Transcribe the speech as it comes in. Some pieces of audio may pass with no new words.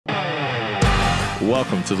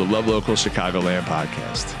Welcome to the Love Local Chicagoland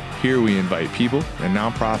podcast. Here we invite people and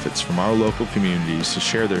nonprofits from our local communities to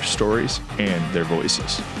share their stories and their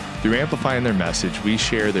voices. Through amplifying their message, we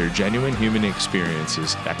share their genuine human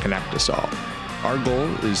experiences that connect us all. Our goal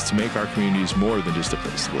is to make our communities more than just a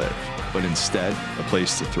place to live, but instead a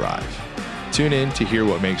place to thrive. Tune in to hear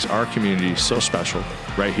what makes our community so special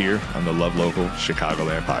right here on the Love Local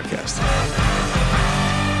Chicagoland podcast.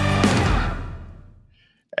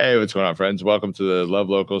 Hey, what's going on, friends? Welcome to the Love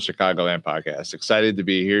Local Chicagoland podcast. Excited to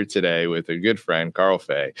be here today with a good friend, Karl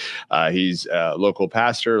Fay. He's a local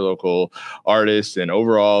pastor, local artist, and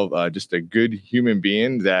overall just a good human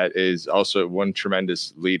being that is also one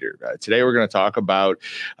tremendous leader. Today, we're going to talk about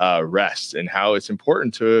rest and how it's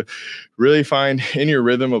important to really find in your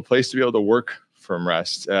rhythm a place to be able to work from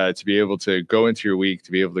rest, to be able to go into your week,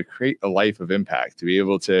 to be able to create a life of impact, to be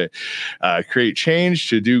able to create change,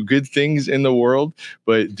 to do good things in the world,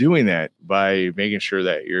 but doing that by making sure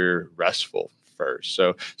that you're restful first.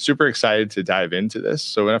 So super excited to dive into this.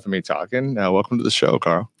 So enough of me talking. Welcome to the show,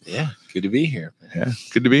 Karl. Yeah, good to be here. Yeah,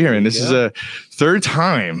 good to be here. And this is a third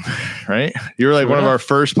time, right? You were like one of our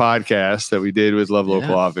first podcasts that we did with Love Local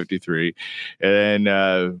Law 53. And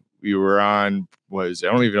then we were on, I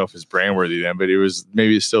don't even know if it's brand worthy then, but it was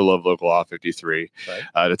maybe still Love Local Law 53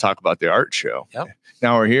 to talk about the art show. Yep.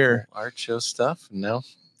 Now we're here. Art show stuff. No,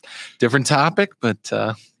 different topic, but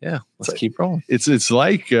let's keep rolling. It's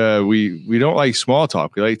like we don't like small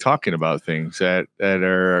talk. We like talking about things that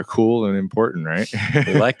are cool and important, right?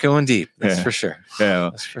 We like going deep. That's for sure. Yeah,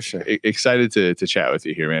 that's for sure. Excited to chat with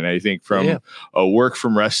you here, man. I think from a work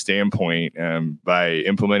from rest standpoint, by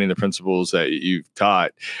implementing the principles that you've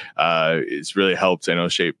taught, it's really helped. I know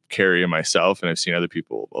shape Carrie and myself, and I've seen other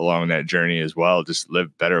people along that journey as well. Just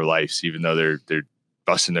live better lives, even though they're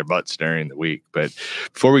busting their butts during the week. But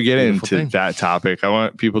before we get into that topic, I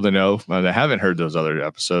want people to know that haven't heard those other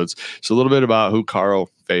episodes. So a little bit about who Karl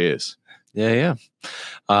Fay is. Yeah.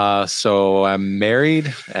 So I'm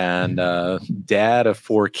married and dad of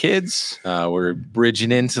 4 kids. We're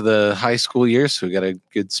bridging into the high school years. So we got a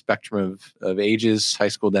good spectrum of ages, high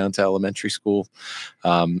school down to elementary school.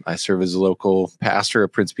 I serve as a local pastor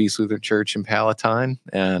at Prince Peace Lutheran Church in Palatine,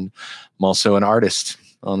 and I'm also an artist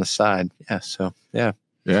on the side.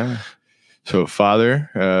 Yeah. So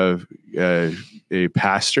father, a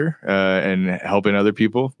pastor, and helping other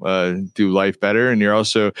people do life better. And you're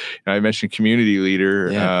also, I mentioned community leader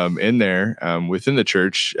in there within the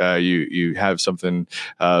church. You have something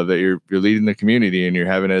that you're leading the community, and you're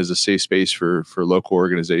having it as a safe space for local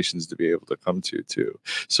organizations to be able to come to too.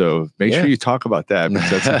 So make sure you talk about that,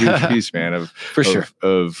 because that's a huge piece, man, of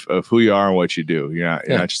who you are and what you do. You're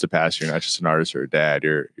not just a pastor. You're not just an artist or a dad.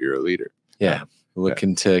 You're a leader. Yeah.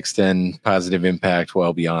 Looking to extend positive impact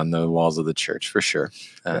well beyond the walls of the church, for sure.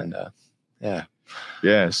 And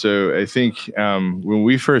so I think when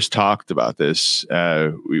we first talked about this,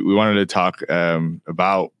 we wanted to talk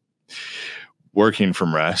about working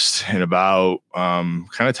from rest and about kind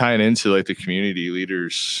of tying into like the community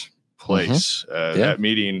leaders place. That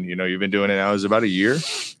meeting, you've been doing it now is about a year.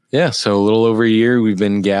 Yeah, so a little over a year, we've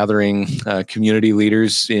been gathering community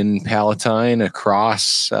leaders in Palatine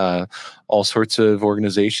across all sorts of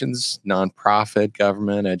organizations, nonprofit,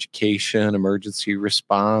 government, education, emergency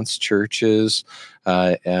response, churches,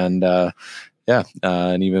 and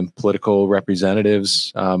even political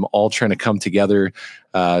representatives, all trying to come together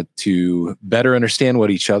to better understand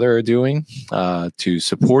what each other are doing, to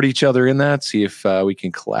support each other in that, see if we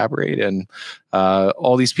can collaborate. And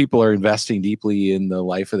all these people are investing deeply in the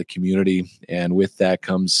life of the community. And with that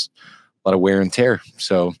comes a lot of wear and tear.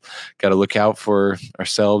 So got to look out for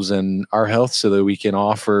ourselves and our health so that we can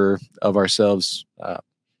offer of ourselves,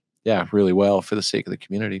 really well for the sake of the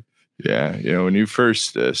community. Yeah. When you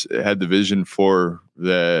first had the vision for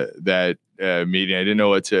that meeting, I didn't know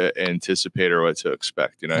what to anticipate or what to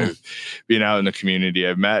expect. Being out in the community,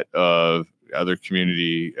 I've met other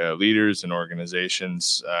community leaders and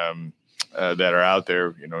organizations that are out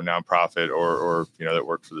there, nonprofit or that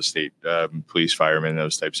work for the state police, firemen,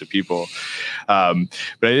 those types of people. But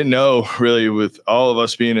I didn't know really, with all of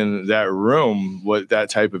us being in that room, what that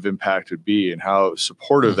type of impact would be and how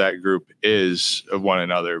supportive that group is of one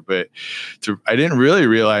another. But I didn't really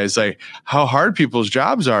realize like how hard people's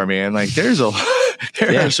jobs are, man. Like there's some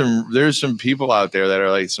people out there that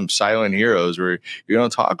are like some silent heroes where you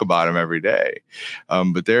don't talk about them every day.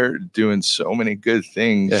 But they're doing so many good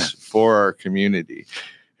things for our community.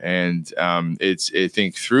 And I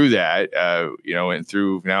think through that, and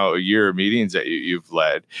through now a year of meetings that you've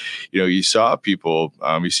led, you saw people,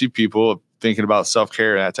 you see people thinking about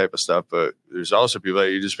self-care and that type of stuff. But there's also people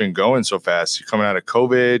that you've just been going so fast. You're coming out of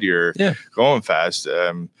COVID, you're going fast.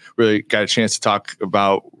 Really got a chance to talk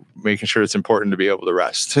about making sure it's important to be able to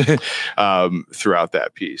rest throughout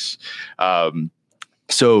that piece.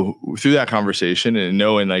 So through that conversation and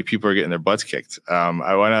knowing like people are getting their butts kicked,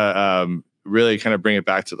 I want to really kind of bring it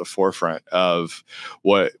back to the forefront of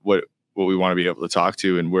what we want to be able to talk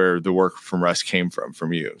to and where the work from rest came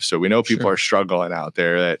from you. So we know people are struggling out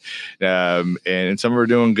there that, and some are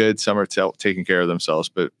doing good, some are taking care of themselves,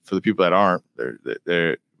 but for the people that aren't,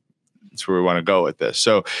 that's where we want to go with this.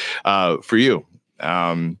 So for you,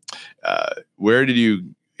 where did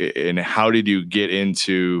you, and how did you get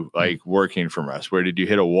into like working from rest? Where did you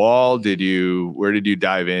hit a wall? Where did you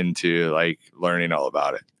dive into like learning all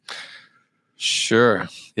about it? Sure.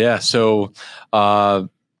 Yeah. So,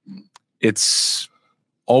 it's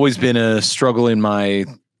always been a struggle in my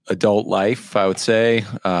adult life, I would say,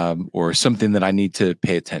 or something that I need to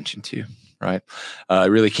pay attention to. Right.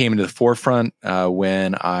 It really came into the forefront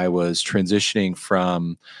when I was transitioning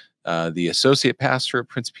from the associate pastor at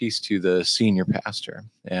Prince Peace to the senior pastor.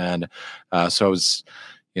 And so I was,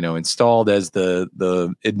 installed as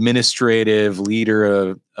the administrative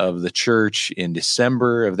leader of the church in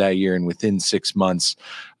December of that year. And within 6 months,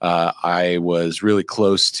 I was really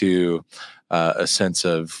close to a sense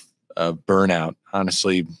of burnout.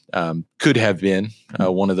 Honestly, could have been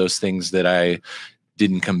one of those things that I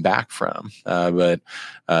didn't come back from. But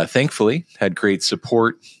thankfully had great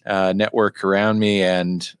support network around me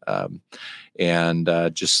and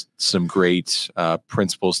just some great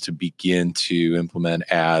principles to begin to implement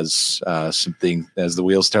as the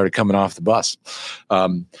wheels started coming off the bus.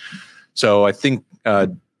 So I think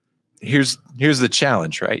here's the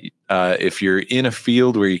challenge, right? If you're in a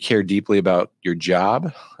field where you care deeply about your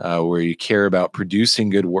job, where you care about producing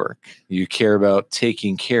good work, you care about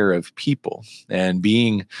taking care of people and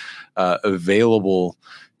being available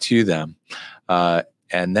to them,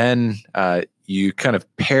 and then you kind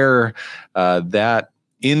of pair that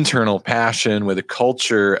internal passion with a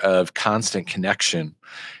culture of constant connection,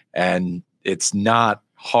 and it's not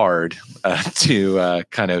hard to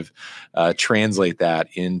kind of translate that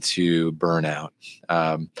into burnout.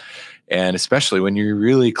 And especially when you're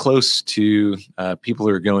really close to people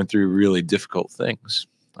who are going through really difficult things.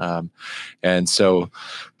 And so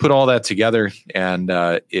put all that together and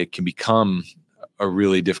it can become a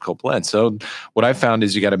really difficult blend. So what I found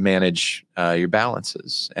is you got to manage your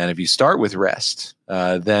balances. And if you start with rest,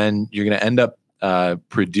 then you're going to end up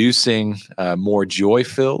producing more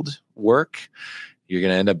joy-filled work. You're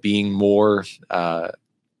going to end up being more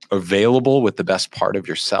available with the best part of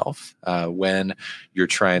yourself when you're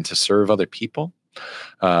trying to serve other people.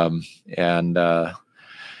 And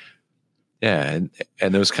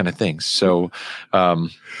those kind of things. So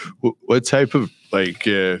what type of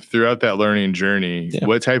throughout that learning journey,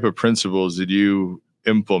 what type of principles did you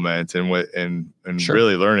implement and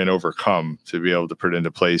really learn and overcome to be able to put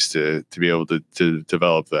into place to be able to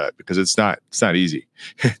develop that? Because it's not easy.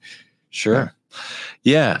 Sure.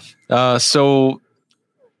 Yeah. So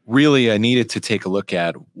really I needed to take a look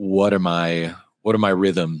at what are my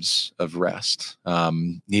rhythms of rest?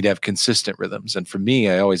 Need to have consistent rhythms. And for me,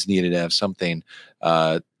 I always needed to have something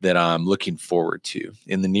that I'm looking forward to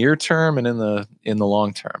in the near term and in the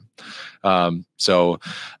long term. So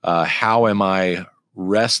how am I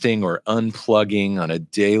resting or unplugging on a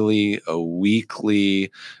daily, a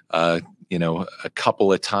weekly, a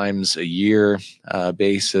couple of times a year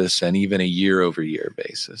basis, and even a year-over-year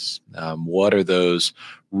basis? What are those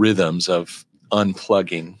rhythms of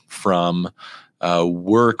unplugging from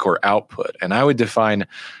work or output? And I would define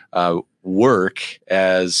work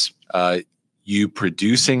as you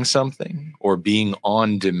producing something or being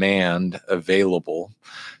on demand available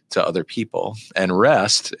to other people, and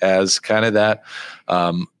rest as kind of that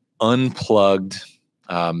unplugged.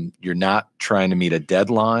 You're not trying to meet a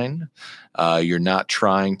deadline. You're not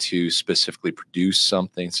trying to specifically produce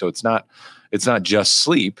something. So it's not just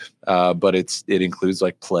sleep, but it includes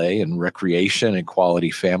like play and recreation and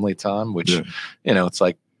quality family time, which, it's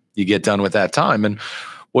like you get done with that time. And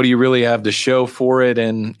what do you really have to show for it?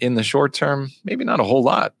 And in the short term, maybe not a whole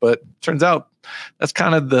lot, but turns out that's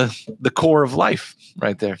kind of the core of life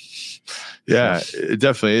right there. Yeah, it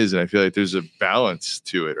definitely is. And I feel like there's a balance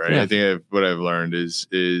to it, right? Yeah. I think what I've learned is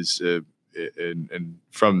and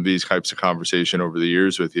from these types of conversation over the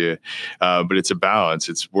years with you, but it's a balance.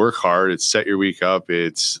 It's work hard. It's set your week up.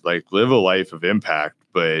 It's like live a life of impact,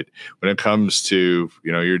 But when it comes to,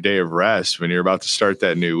 your day of rest, when you're about to start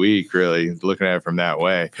that new week, really looking at it from that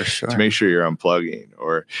way, For sure. to make sure you're unplugging.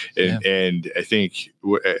 And I think,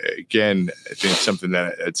 again, something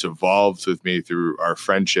that it's evolved with me through our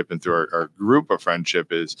friendship and through our group of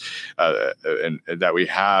friendship is, and that we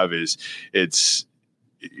have is, it's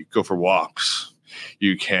go for walks.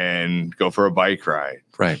 You can go for a bike ride.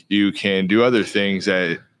 Right. You can do other things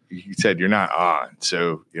that you said you're not on.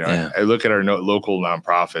 So, I look at our local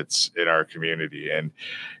nonprofits in our community, and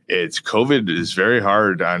COVID is very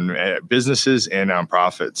hard on businesses and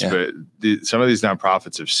nonprofits. But some of these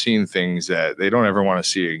nonprofits have seen things that they don't ever want to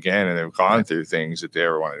see again, and they've gone through things that they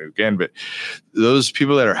ever want to do again. But those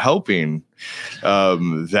people that are helping,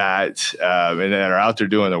 and that are out there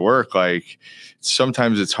doing the work, like,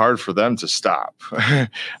 sometimes it's hard for them to stop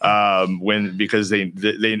because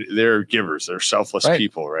they're givers, they're selfless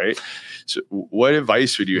people, right? So what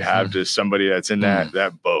advice would you have to somebody that's in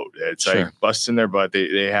that boat? It's like busting their butt.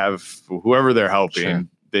 They have whoever they're helping,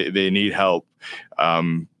 they need help,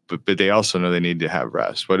 but they also know they need to have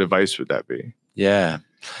rest. What advice would that be? Yeah.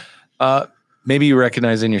 Maybe you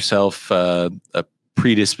recognize in yourself a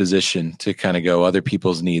predisposition to kind of go, other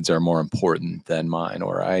people's needs are more important than mine,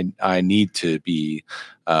 or I need to be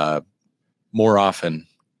more often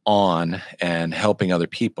on and helping other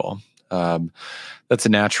people. That's a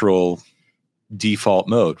natural default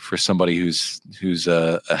mode for somebody who's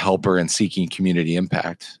a helper and seeking community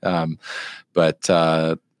impact. But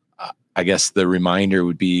I guess the reminder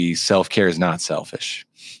would be self-care is not selfish.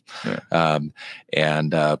 Kind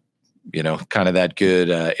of that good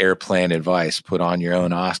airplane advice, put on your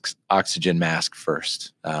own oxygen mask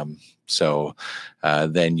first. So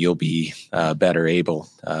then you'll be better able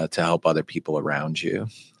to help other people around you.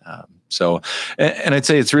 And I'd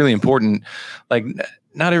say it's really important, like,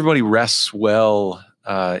 not everybody rests well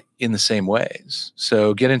in the same ways.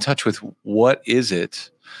 So get in touch with what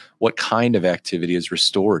kind of activity is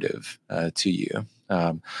restorative to you.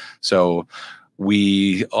 So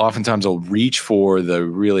we oftentimes will reach for the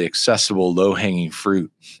really accessible, low-hanging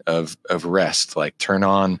fruit of rest, like turn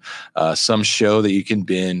on some show that you can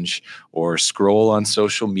binge, or scroll on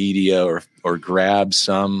social media, or grab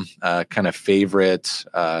some kind of favorite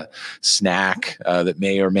snack that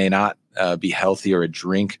may or may not be healthy, or a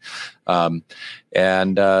drink.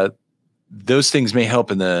 Those things may help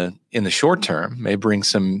in the short term, may bring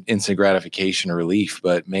some instant gratification or relief,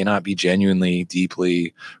 but may not be genuinely,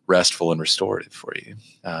 deeply restful and restorative for you.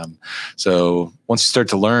 So once you start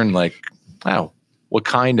to learn, like, wow, what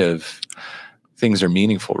kind of things are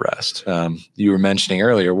meaningful rest? You were mentioning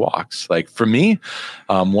earlier walks. Like, for me,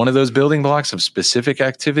 one of those building blocks of specific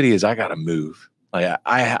activity is I got to move. Like,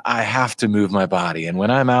 I have to move my body. And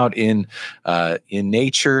when I'm out in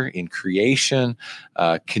nature, in creation,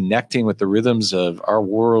 connecting with the rhythms of our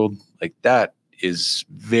world, like, that is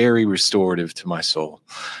very restorative to my soul.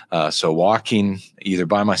 So walking either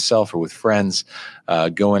by myself or with friends,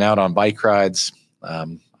 going out on bike rides.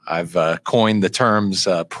 I've coined the terms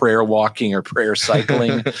prayer walking or prayer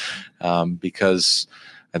cycling because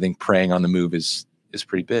I think praying on the move is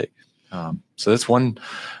pretty big. So that's one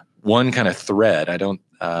kind of thread. I don't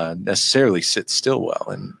necessarily sit still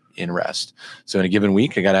well in rest. So in a given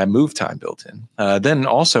week, I got to have move time built in. Then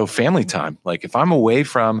also family time. Like, if I'm away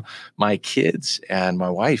from my kids and my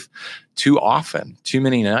wife too often, too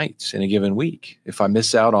many nights in a given week, if I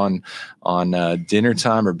miss out on dinner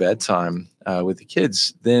time or bedtime with the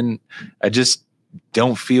kids, then I just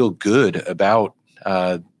don't feel good about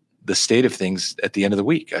the state of things at the end of the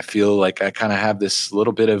week. I feel like I kind of have this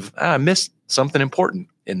little bit of, I missed something important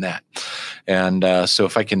in that. And so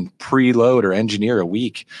if I can preload or engineer a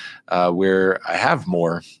week where I have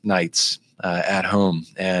more nights at home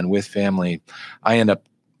and with family, I end up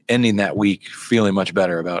ending that week feeling much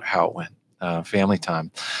better about how it went. Family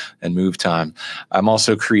time and move time. I'm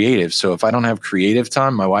also creative. So if I don't have creative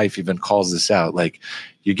time, my wife even calls this out, like,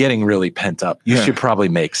 you're getting really pent up. You should probably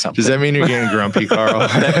make something. Does that mean you're getting grumpy, Karl?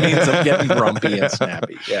 That means I'm getting grumpy and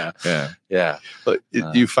snappy. Yeah. But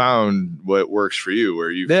you found what works for you,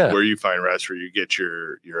 where you find rest, where you get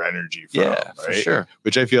your energy from. Yeah, right? for sure.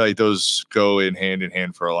 Which I feel like those go in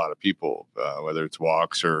hand for a lot of people, whether it's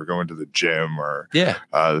walks or going to the gym or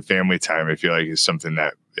the family time. I feel like is something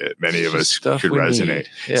that many of us could resonate.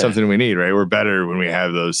 Something we need, right? We're better when we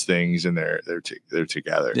have those things and they're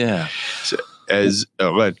together. Yeah. So, and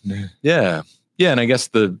I guess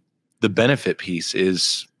the benefit piece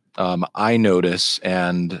is I notice,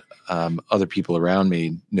 and other people around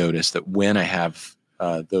me notice, that when I have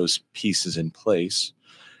those pieces in place,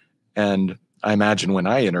 and I imagine when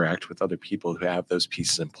I interact with other people who have those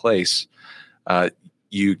pieces in place,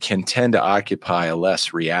 you can tend to occupy a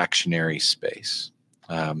less reactionary space.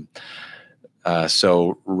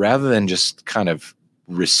 So rather than just kind of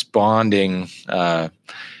responding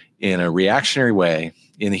in a reactionary way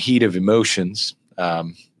in the heat of emotions,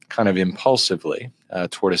 kind of impulsively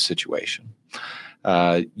toward a situation,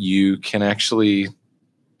 you can actually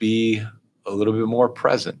be a little bit more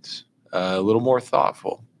present, a little more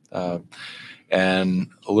thoughtful, and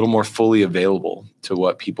a little more fully available to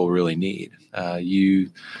what people really need.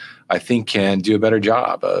 You, I think, can do a better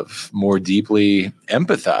job of more deeply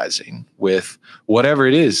empathizing with whatever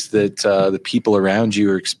it is that the people around you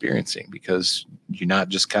are experiencing, because you're not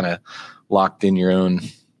just kind of locked in your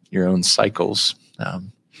own cycles.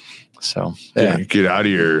 So yeah, get out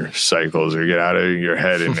of your cycles, or get out of your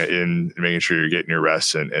head, and making sure you're getting your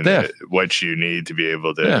rest and what you need to be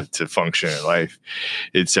able to function in life.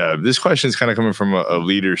 It's this question is kind of coming from a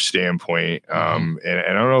leader standpoint, and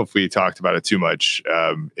I don't know if we talked about it too much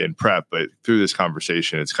in prep, but through this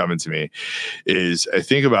conversation, it's coming to me. Is I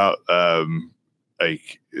think about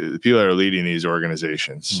like the people that are leading these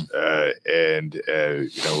organizations, and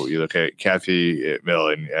you look at Kathy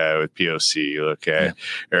Millen with POC, you look at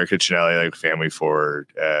Erica Cinelli, like Family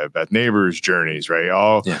Forward, Beth Neighbors, Journeys, right?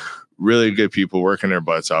 All really good people working their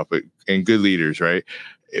butts off, and good leaders, right?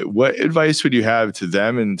 What advice would you have to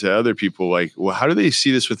them and to other people? Like, well, how do they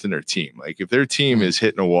see this within their team? Like, if their team is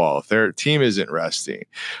hitting a wall, if their team isn't resting,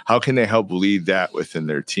 how can they help lead that within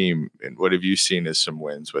their team? And what have you seen as some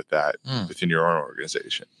wins with that within your own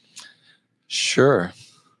organization? Sure.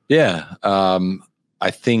 Yeah. I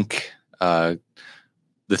think the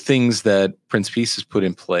things that Prince Peace has put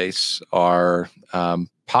in place are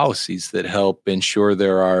policies that help ensure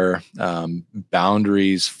there are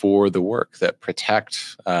boundaries for the work that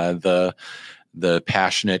protect the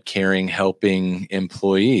passionate, caring, helping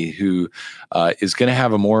employee who is going to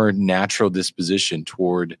have a more natural disposition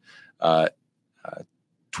toward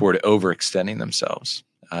overextending themselves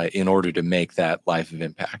in order to make that life of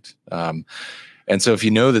impact. And so if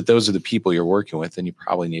you know that those are the people you're working with, then you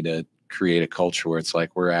probably need to create a culture where it's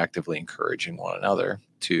like we're actively encouraging one another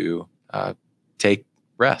to take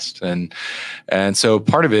rest. And so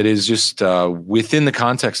part of it is just within the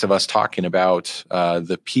context of us talking about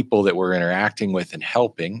the people that we're interacting with and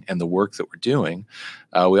helping and the work that we're doing,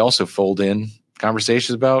 we also fold in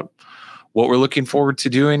conversations about what we're looking forward to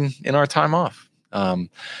doing in our time off. And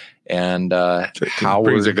how it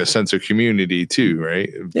brings like a sense of community too, right?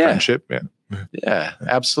 Friendship. Yeah,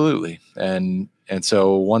 absolutely. And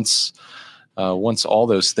so once all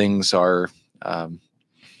those things are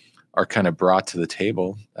kind of brought to the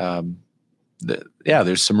table,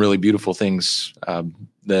 there's some really beautiful things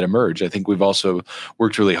that emerge. I think we've also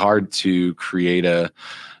worked really hard to create a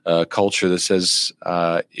culture that says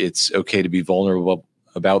it's okay to be vulnerable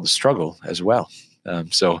about the struggle as well.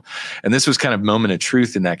 And this was kind of moment of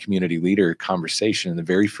truth in that community leader conversation in the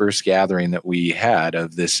very first gathering that we had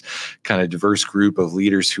of this kind of diverse group of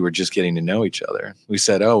leaders who were just getting to know each other. We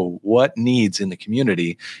said, what needs in the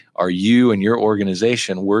community are you and your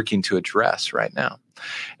organization working to address right now?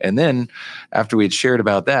 And then after we had shared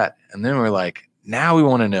about that, and then we're like, now we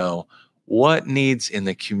want to know what needs in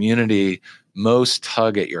the community most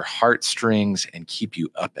tug at your heartstrings and keep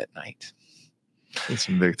you up at night. That's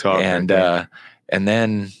some big talk. And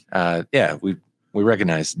then, we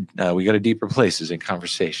recognize we go to deeper places in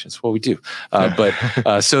conversations. Well, we do.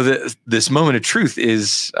 So this moment of truth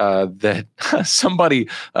is that somebody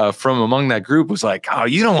from among that group was like, "Oh,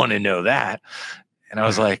 you don't want to know that," and I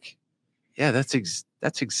was like, "Yeah, that's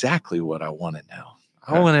exactly what I want to know.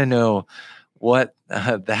 I want to know what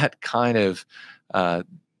that kind of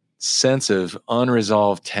sense of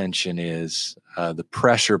unresolved tension is, the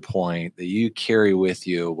pressure point that you carry with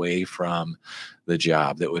you away from the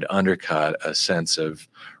job that would undercut a sense of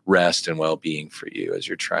rest and well-being for you as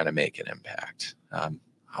you're trying to make an impact. I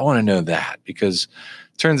want to know that, because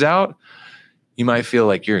it turns out you might feel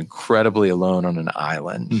like you're incredibly alone on an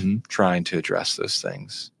island trying to address those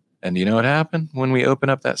things. And you know what happened when we open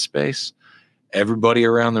up that space? Everybody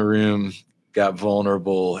around the room got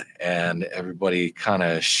vulnerable, and everybody kind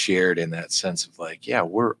of shared in that sense of like, yeah,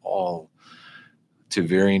 we're all to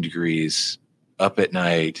varying degrees up at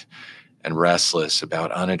night and restless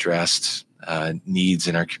about unaddressed needs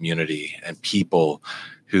in our community and people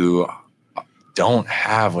who don't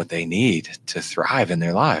have what they need to thrive in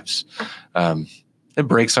their lives. It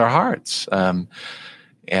breaks our hearts. And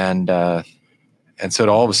so to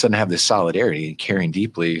all of a sudden have this solidarity and caring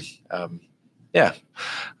deeply,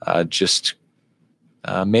 just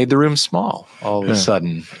made the room small all of a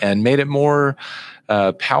sudden and made it more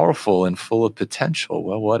powerful and full of potential.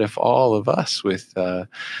 Well, what if all of us with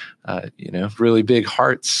really big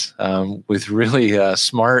hearts, with really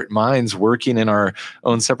smart minds working in our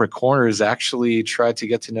own separate corners, actually tried to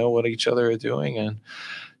get to know what each other are doing and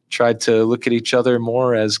tried to look at each other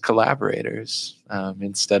more as collaborators,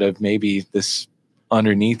 instead of maybe this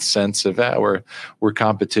underneath sense of we're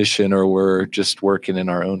competition or we're just working in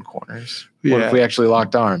our own corners. Yeah. What if we actually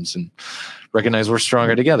locked arms and recognize we're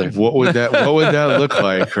stronger together? What would that look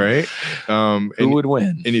like, right? Who would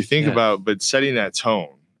win? And you think about, but setting that tone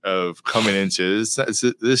of coming into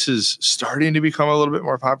this is starting to become a little bit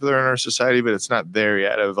more popular in our society, but it's not there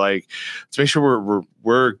yet. Of like, let's make sure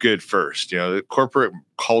we're good first. The corporate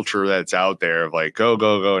culture that's out there of like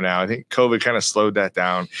go now. I think COVID kind of slowed that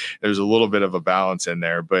down. There's a little bit of a balance in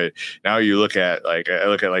there, but now you look at I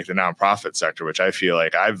look at the nonprofit sector, which I feel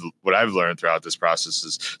like what I've learned throughout this process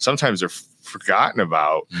is sometimes they're forgotten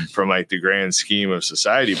about from the grand scheme of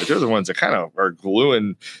society, but they're the ones that kind of are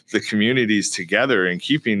gluing the communities together and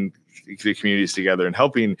keeping the communities together and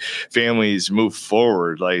helping families move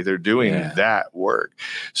forward. They're doing that work.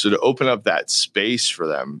 So to open up that space for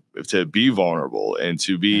them to be vulnerable and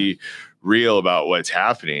to be real about what's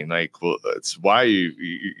happening, it's why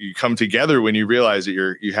you come together when you realize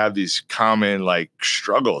that you have these common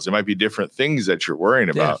struggles. It might be different things that you're worrying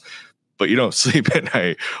about, but you don't sleep at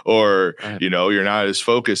night, or, you're not as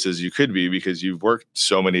focused as you could be because you've worked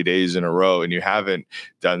so many days in a row and you haven't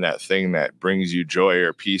done that thing that brings you joy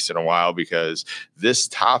or peace in a while, because this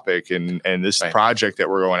topic and this project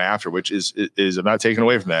that we're going after, which is I'm not taking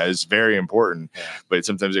away from that, is very important, but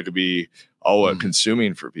sometimes it could be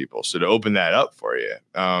consuming for people. So to open that up for you,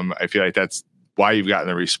 I feel like that's why you've gotten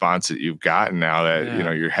the response that you've gotten now that,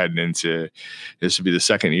 you're heading into, this would be the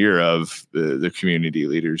second year of the community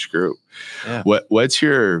leaders group. Yeah. What's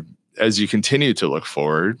your, as you continue to look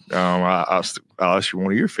forward, I'll ask you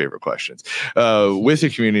one of your favorite questions, with the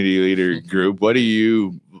community leader group. What are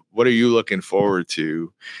you looking forward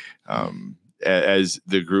to, as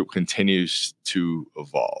the group continues to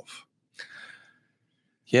evolve?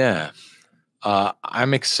 Yeah.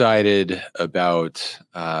 I'm excited about,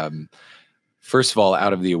 first of all,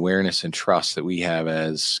 out of the awareness and trust that we have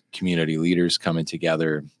as community leaders coming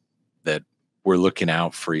together, that we're looking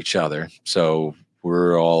out for each other. So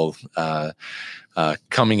we're all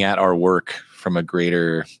coming at our work from a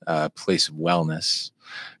greater place of wellness.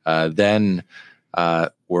 Then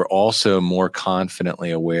we're also more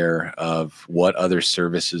confidently aware of what other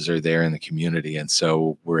services are there in the community. And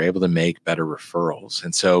so we're able to make better referrals.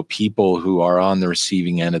 And so people who are on the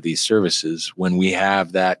receiving end of these services, when we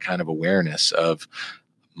have that kind of awareness of,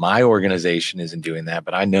 my organization isn't doing that,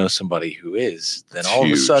 but I know somebody who is, then all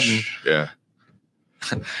of a sudden,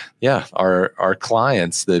 our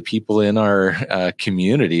clients, the people in our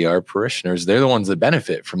community, our parishioners, they're the ones that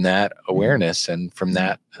benefit from that awareness and from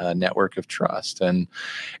that network of trust. And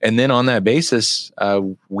then on that basis,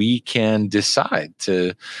 we can decide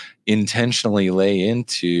to intentionally lay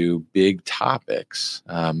into big topics,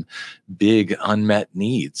 big unmet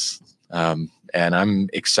needs. And I'm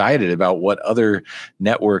excited about what other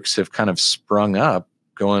networks have kind of sprung up,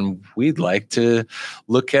 going, we'd like to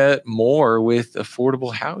look at more with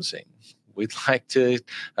affordable housing. We'd like to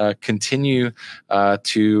continue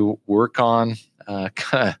to work on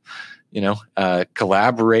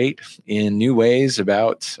collaborate in new ways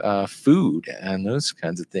about food and those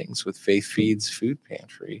kinds of things with Faith Feeds Food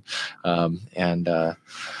Pantry.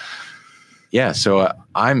 So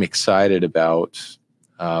I'm excited about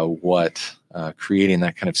what creating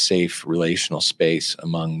that kind of safe relational space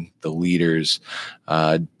among the leaders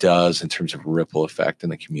does in terms of ripple effect in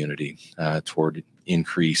the community toward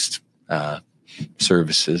increased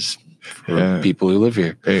services for people who live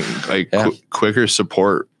here. Quicker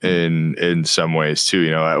support in some ways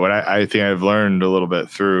too. What I think I've learned a little bit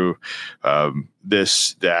through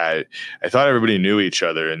this, that I thought everybody knew each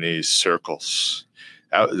other in these circles.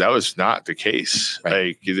 That was not the case.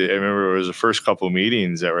 Right. I remember it was the first couple of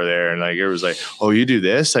meetings that were there, and it was like, oh, you do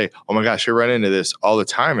this? Oh my gosh, you're running into this all the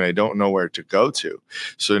time, and I don't know where to go to.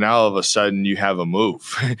 So now all of a sudden you have a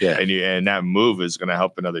move, and that move is going to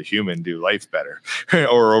help another human do life better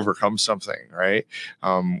or overcome something, right?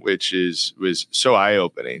 Which was so eye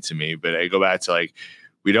opening to me. But I go back to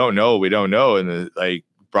we don't know, and the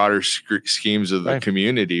broader schemes of the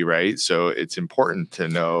community, right? So it's important to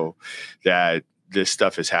know that this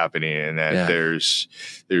stuff is happening, and that there is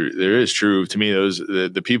true to me. Those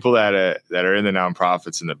the people that are in the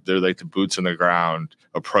nonprofits, and they're like the boots on the ground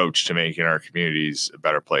approach to making our communities a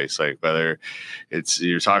better place. Like whether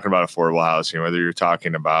you're talking about affordable housing, whether you're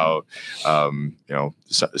talking about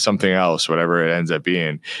something else, whatever it ends up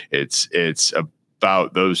being, it's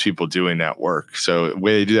about those people doing that work. So the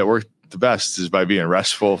way they do that work the best is by being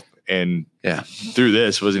restful. And through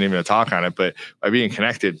this, wasn't even a talk on it, but by being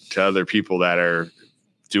connected to other people that are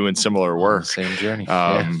doing similar work, same journey,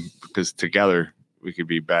 because together we could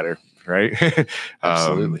be better, right?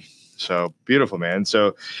 Absolutely. So beautiful, man.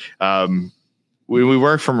 So when we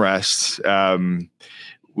work from rest,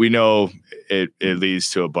 we know it leads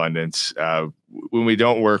to abundance. When we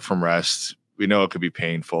don't work from rest, we know it could be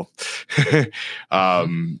painful.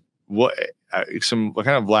 Some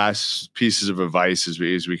kind of last pieces of advice as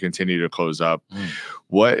we continue to close up.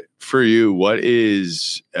 What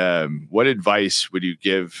advice would you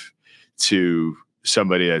give to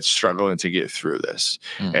somebody that's struggling to get through this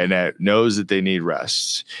and that knows that they need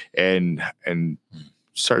rest, and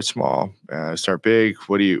start small, start big?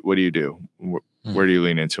 What do you do? Where do you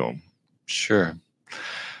lean into them? Sure.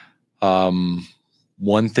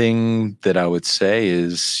 One thing that I would say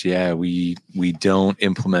is, we don't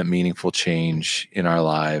implement meaningful change in our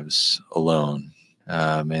lives alone.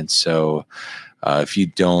 And so if you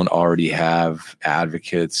don't already have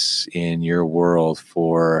advocates in your world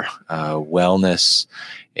for wellness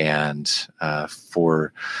and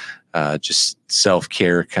for just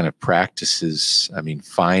self-care kind of practices, I mean,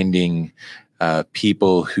 finding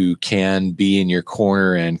people who can be in your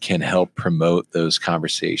corner and can help promote those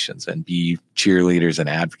conversations and be cheerleaders and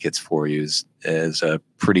advocates for you is a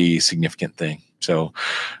pretty significant thing. So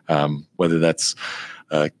whether that's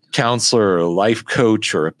a counselor or a life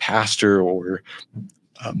coach or a pastor or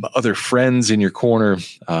other friends in your corner,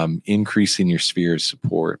 increasing your sphere of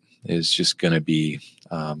support is just going to be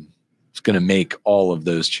it's going to make all of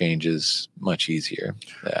those changes much easier.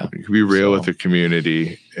 Yeah. You can be real with the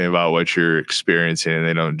community about what you're experiencing, and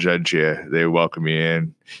they don't judge you. They welcome you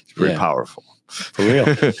in. It's pretty powerful. For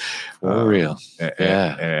real. For real. And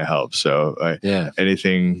it helps. So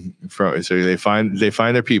anything so they find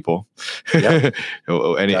their people. Yep.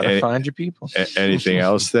 Find your people. Anything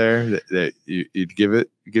else there that you'd give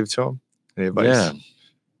to them? Any advice? Yeah.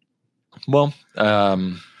 Well,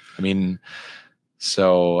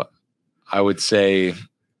 so I would say,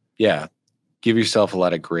 give yourself a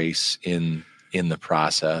lot of grace in the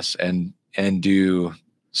process, and do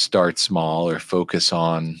start small or focus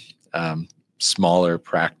on smaller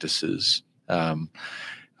practices. I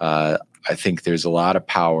think there's a lot of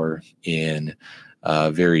power in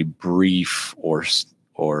very brief or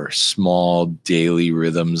small daily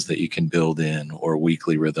rhythms that you can build in, or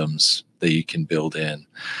weekly rhythms that you can build in.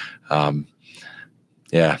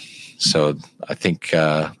 So I think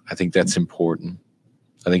that's important.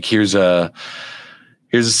 I think here's a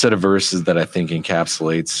set of verses that I think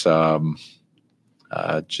encapsulates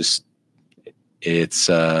it's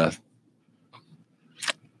a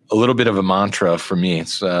little bit of a mantra for me.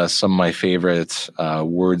 It's some of my favorite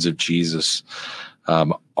words of Jesus.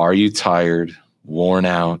 Are you tired, worn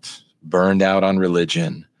out, burned out on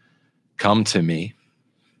religion? Come to me,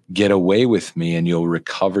 get away with me, and you'll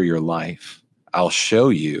recover your life. I'll show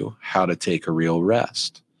you how to take a real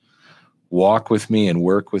rest. Walk with me and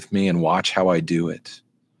work with me and watch how I do it.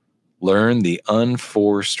 Learn the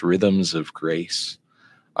unforced rhythms of grace.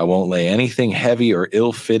 I won't lay anything heavy or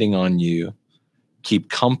ill-fitting on you. Keep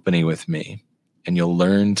company with me, and you'll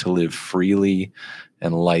learn to live freely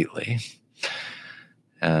and lightly.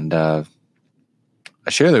 And I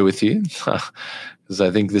share that with you because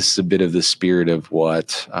I think this is a bit of the spirit of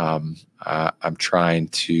what I'm trying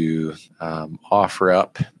to offer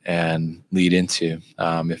up and lead into.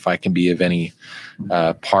 If I can be of any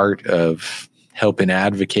part of helping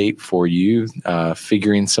advocate for you,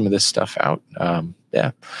 figuring some of this stuff out,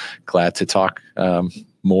 glad to talk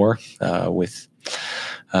more with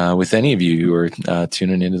any of you who are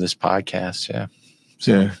tuning into this podcast.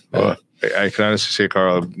 Well, I can honestly say,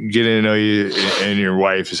 Karl, getting to know you and your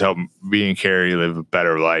wife has helped me and Carrie live a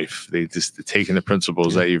better life. They just taking the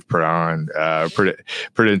principles that you've put it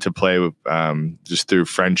into play with, just through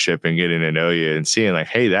friendship and getting to know you and seeing like,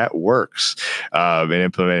 hey, that works, and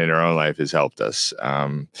implementing in our own life has helped us.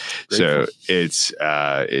 So it's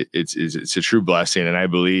a true blessing, and I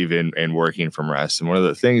believe in working from rest. And one of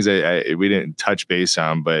the things that we didn't touch base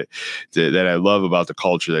on, but that I love about the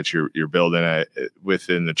culture that you're building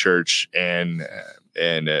within the church and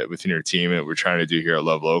within your team, and we're trying to do here at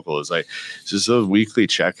Love Local is like just those weekly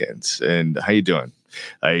check-ins and how you doing,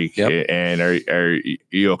 Like, Yep. and are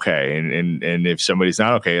you okay? And if somebody's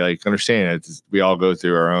not okay, like, understand that we all go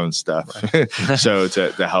through our own stuff. Right. So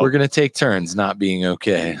to help, we're going to take turns not being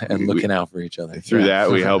okay and looking out for each other. Through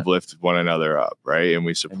that, we help lift one another up, right? And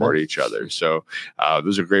we support each other. So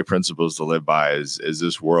those are great principles to live by as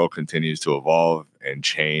this world continues to evolve and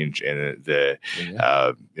change. And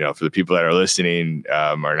for the people that are listening,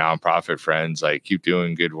 our nonprofit friends, like, keep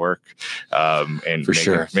doing good work, and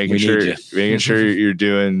making sure you're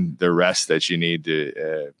doing the rest that you need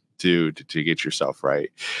to get yourself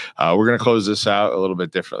right. We're going to close this out a little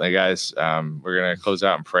bit differently, guys. We're going to close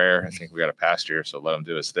out in prayer. I think we got a pastor here, so let him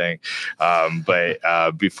do his thing.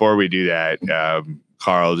 But before we do that,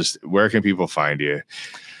 Karl, just where can people find you?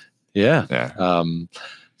 Yeah.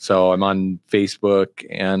 So I'm on Facebook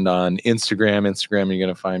and on Instagram. Instagram, you're going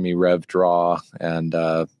to find me RevDraw. And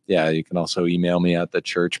you can also email me at the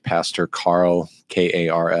church, Pastor Karl,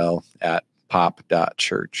 Karl,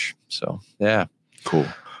 @pop.church. So, yeah. Cool.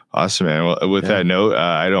 Awesome, man. Well, with that note,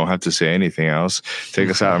 I don't have to say anything else. Take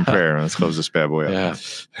us out in prayer. Let's close this bad boy up.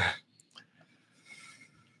 Yeah.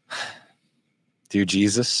 Dear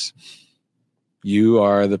Jesus, you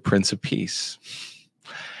are the Prince of Peace,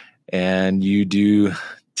 and you do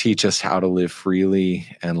teach us how to live freely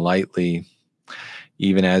and lightly,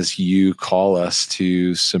 even as you call us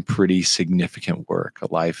to some pretty significant work,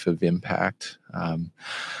 a life of impact.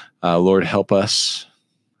 Lord, help us,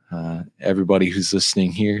 everybody who's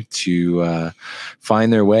listening here, to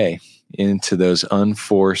find their way into those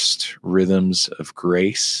unforced rhythms of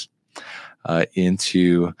grace,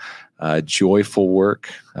 into joyful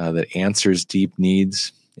work that answers deep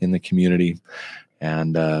needs in the community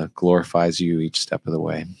and glorifies you each step of the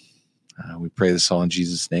way. We pray this all in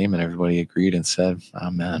Jesus' name, and everybody agreed and said,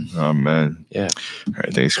 Amen. Amen. Yeah. All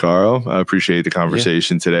right. Thanks, Karl. I appreciate the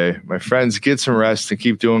conversation today. My friends, get some rest and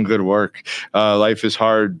keep doing good work. Life is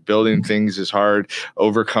hard. Building things is hard.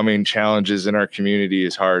 Overcoming challenges in our community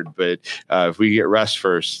is hard. But if we get rest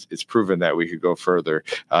first, it's proven that we could go further.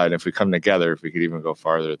 And if we come together, we could even go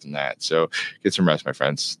farther than that. So get some rest, my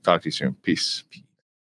friends. Talk to you soon. Peace.